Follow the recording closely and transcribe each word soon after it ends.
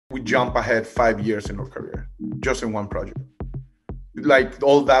we jump ahead 5 years in our career, just in one project. Like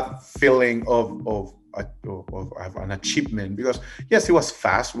all that feeling of an achievement, because yes, it was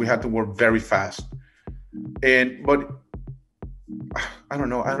fast. We had to work very fast, but I don't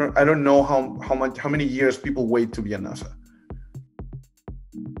know. I don't know how many years people wait to be at NASA.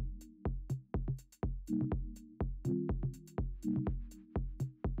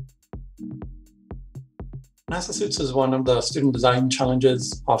 NASASUITS is one of the student design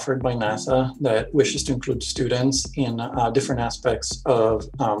challenges offered by NASA that wishes to include students in different aspects of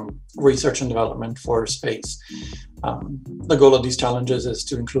research and development for space. The goal of these challenges is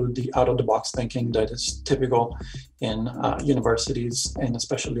to include the out-of-the-box thinking that is typical in universities and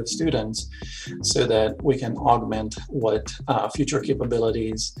especially with students, so that we can augment what future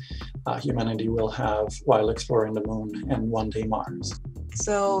capabilities humanity will have while exploring the moon and one day Mars.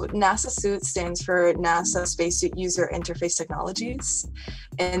 So NASASUITS stands for NASA Spacesuit User Interface Technologies,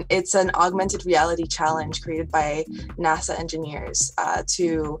 and it's an augmented reality challenge created by NASA engineers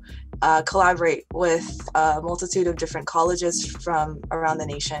to collaborate with a multitude of different colleges from around the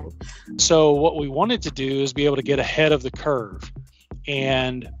nation. So what we wanted to do is be able to get ahead of the curve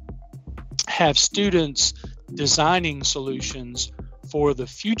and have students designing solutions for the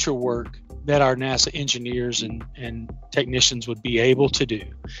future work that our NASA engineers and technicians would be able to do.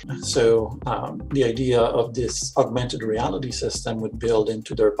 So the idea of this augmented reality system would build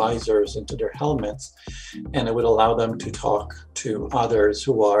into their visors, into their helmets, and it would allow them to talk to others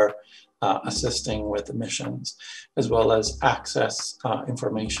who are assisting with the missions, as well as access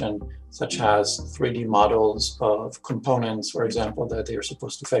information such as 3D models of components, for example, that they are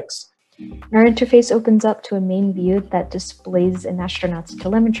supposed to fix. Our interface opens up to a main view that displays an astronaut's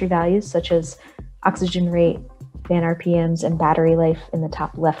telemetry values, such as oxygen rate, fan RPMs, and battery life in the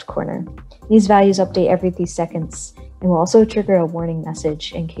top left corner. These values update every 3 seconds and will also trigger a warning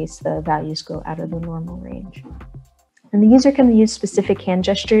message in case the values go out of the normal range. And the user can use specific hand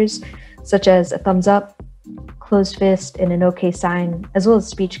gestures, such as a thumbs up, closed fist, and an OK sign, as well as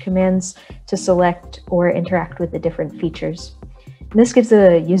speech commands to select or interact with the different features. And this gives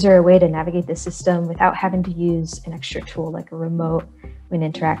the user a way to navigate the system without having to use an extra tool like a remote when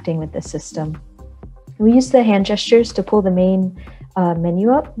interacting with the system. We use the hand gestures to pull the main menu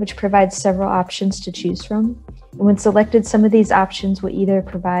up, which provides several options to choose from. And when selected, some of these options will either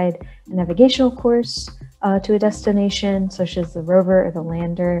provide a navigational course to a destination, such as the rover or the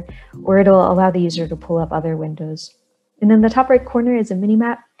lander, or it'll allow the user to pull up other windows. And in the top right corner is a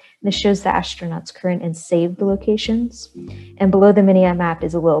mini-map. This shows the astronaut's current and saved locations. And below the mini-map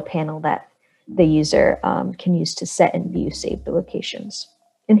is a little panel that the user can use to set and view saved locations.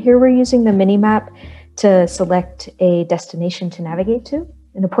 And here we're using the mini-map to select a destination to navigate to.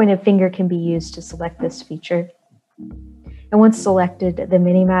 And a pointed finger can be used to select this feature. And once selected, the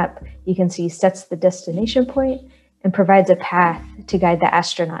mini-map, you can see, sets the destination point and provides a path to guide the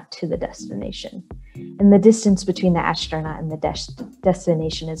astronaut to the destination. And the distance between the astronaut and the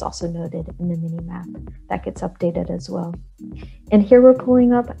destination is also noted in the mini-map. That gets updated as well. And here we're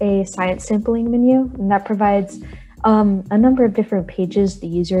pulling up a science sampling menu, and that provides a number of different pages the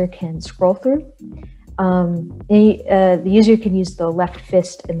user can scroll through. The user can use the left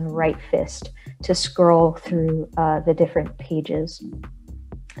fist and the right fist to scroll through the different pages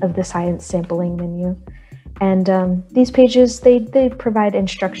of the science sampling menu. And these pages, they provide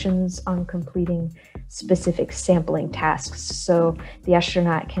instructions on completing specific sampling tasks. So the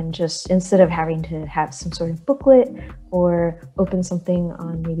astronaut can just, instead of having to have some sort of booklet or open something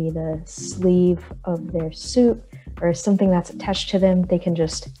on maybe the sleeve of their suit or something that's attached to them, they can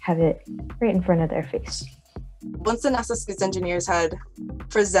just have it right in front of their face. Once the NASASUITS engineers had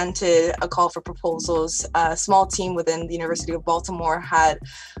presented a call for proposals, a small team within the University of Baltimore had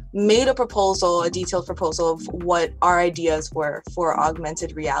made a proposal, a detailed proposal of what our ideas were for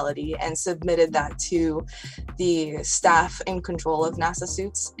augmented reality, and submitted that to the staff in control of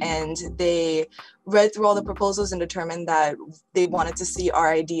NASASUITS. And they read through all the proposals and determined that they wanted to see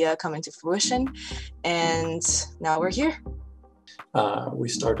our idea come into fruition. And now we're here. We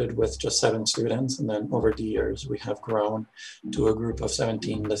started with just 7 students, and then over the years we have grown to a group of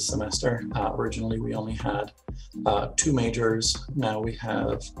 17 this semester. Originally we only had 2 majors. Now we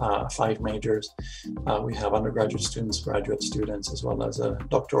have 5 majors. We have undergraduate students, graduate students, as well as a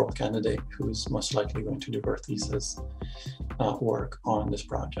doctoral candidate who's most likely going to do her thesis work on this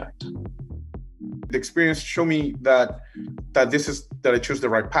project. The experience showed me that I choose the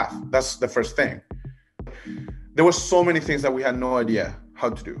right path. That's the first thing. There were so many things that we had no idea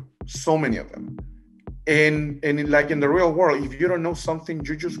how to do, so many of them. And like in the real world, if you don't know something,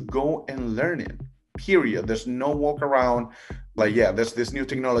 you just go and learn it, period. There's no walk around. like, yeah, there's this new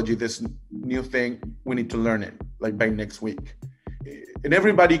technology, this new thing, we need to learn it like by next week. And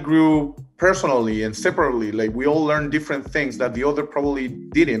everybody grew personally and separately. Like, we all learned different things that the other probably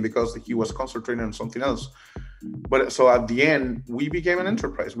didn't because he was concentrating on something else. But so at the end, we became an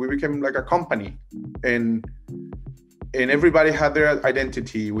enterprise. We became like a company, and everybody had their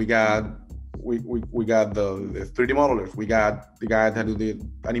identity. We got the 3D modelers. We got the guy that do the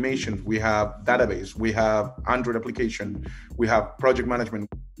animations. We have database. We have Android application. We have project management.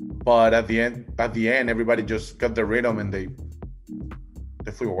 But at the end, everybody just got the rhythm and they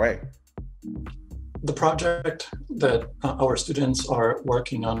flew away. The project that our students are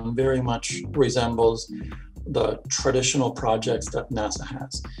working on very much resembles the traditional projects that NASA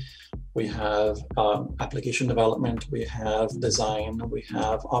has. We have application development, we have design, we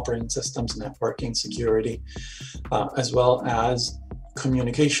have operating systems, networking, security, as well as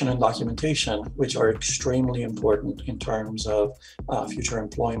communication and documentation, which are extremely important in terms of future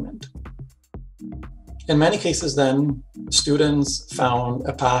employment. In many cases, then, students found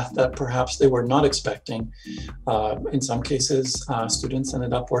a path that perhaps they were not expecting. In some cases, students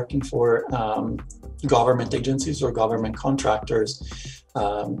ended up working for government agencies or government contractors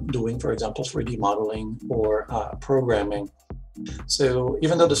doing, for example, 3D modeling or programming. So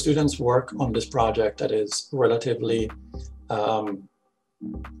even though the students work on this project that is relatively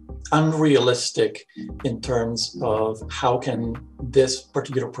unrealistic in terms of how can this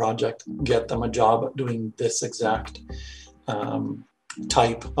particular project get them a job doing this exact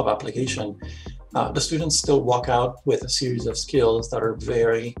type of application, the students still walk out with a series of skills that are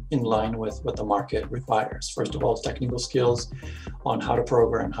very in line with what the market requires. First of all, technical skills on how to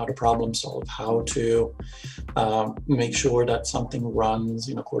program, how to problem solve, how to make sure that something runs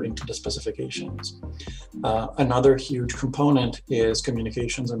according to the specifications. Another huge component is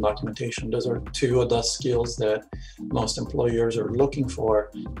communications and documentation. Those are two of the skills that most employers are looking for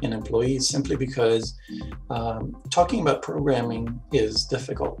in employees, simply because talking about programming is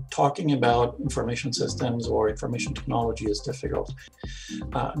difficult. Talking about information systems or information technology is difficult.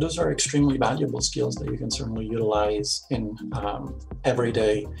 Those are extremely valuable skills that you can certainly utilize in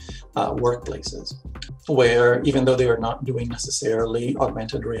everyday workplaces, where even though they are not doing necessarily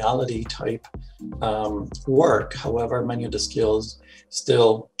augmented reality type work, however, many of the skills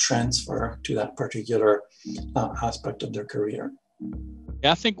still transfer to that particular aspect of their career.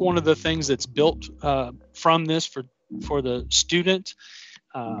 I think one of the things that's built from this for the student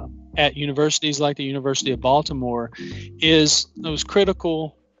at universities like the University of Baltimore is those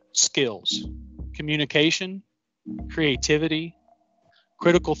critical skills: communication, creativity,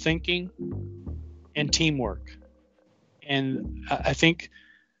 critical thinking, and teamwork. And I think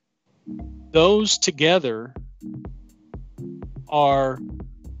those together are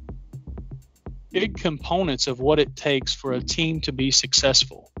big components of what it takes for a team to be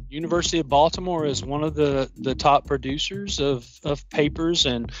successful. University of Baltimore is one of the top producers of papers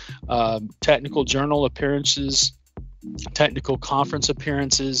and technical journal appearances, technical conference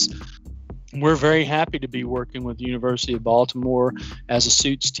appearances. We're very happy to be working with the University of Baltimore as a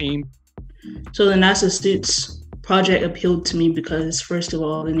suits team. So the NASASUITS project appealed to me because, first of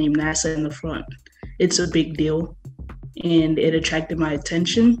all, the name NASA in the front, it's a big deal, and it attracted my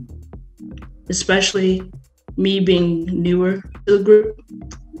attention, especially me being newer to the group.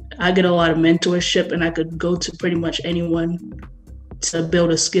 I get a lot of mentorship, and I could go to pretty much anyone to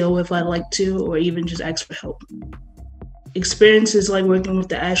build a skill if I'd like to, or even just ask for help. Experiences like working with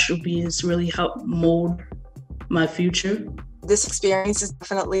the Astro Bees really helped mold my future. This experience has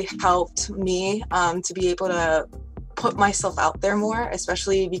definitely helped me to be able to put myself out there more,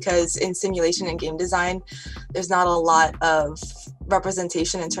 especially because in simulation and game design, there's not a lot of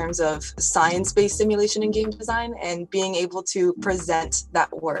representation in terms of science-based simulation and game design, and being able to present that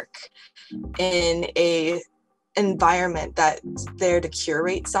work in a environment that's there to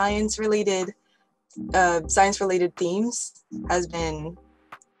curate science-related themes has been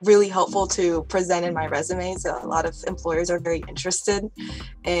really helpful to present in my resumes. A lot of employers are very interested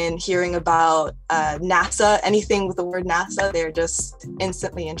in hearing about NASA. Anything with the word NASA, they're just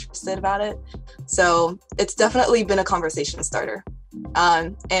instantly interested about it. So it's definitely been a conversation starter.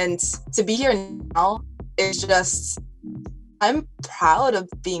 And to be here now, it's just, I'm proud of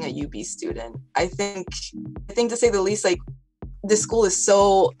being a UB student. I think to say the least, like, this school is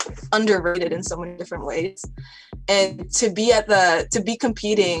so underrated in so many different ways. And to be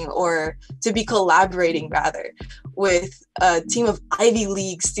competing, or to be collaborating rather, with a team of Ivy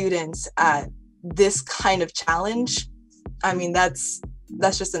League students at this kind of challenge, I mean, that's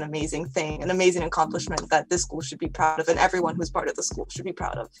just an amazing thing, an amazing accomplishment that this school should be proud of, and everyone who's part of the school should be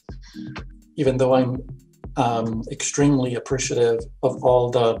proud of. Even though I'm extremely appreciative of all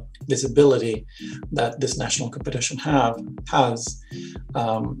the visibility that this national competition has.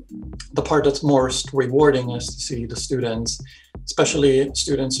 The part that's most rewarding is to see the students, especially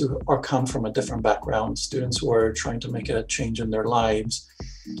students who come from a different background, students who are trying to make a change in their lives,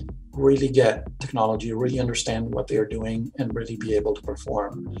 really get technology, really understand what they are doing, and really be able to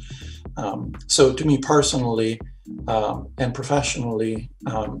perform. So to me personally and professionally,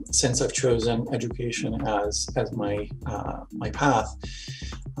 since I've chosen education as my path,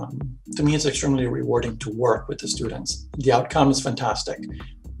 to me it's extremely rewarding to work with the students. The outcome is fantastic.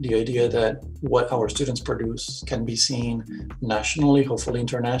 The idea that what our students produce can be seen nationally, hopefully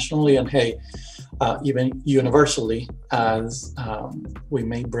internationally, and hey, even universally, as we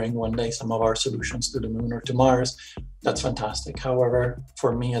may bring one day some of our solutions to the moon or to Mars, that's fantastic. However,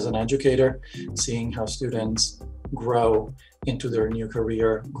 for me as an educator, seeing how students grow into their new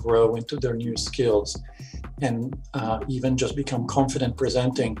career, grow into their new skills, and even just become confident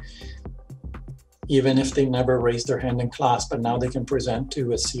presenting, even if they never raised their hand in class, but now they can present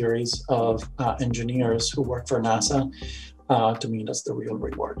to a series of engineers who work for NASA, to me, that's the real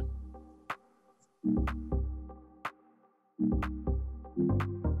reward.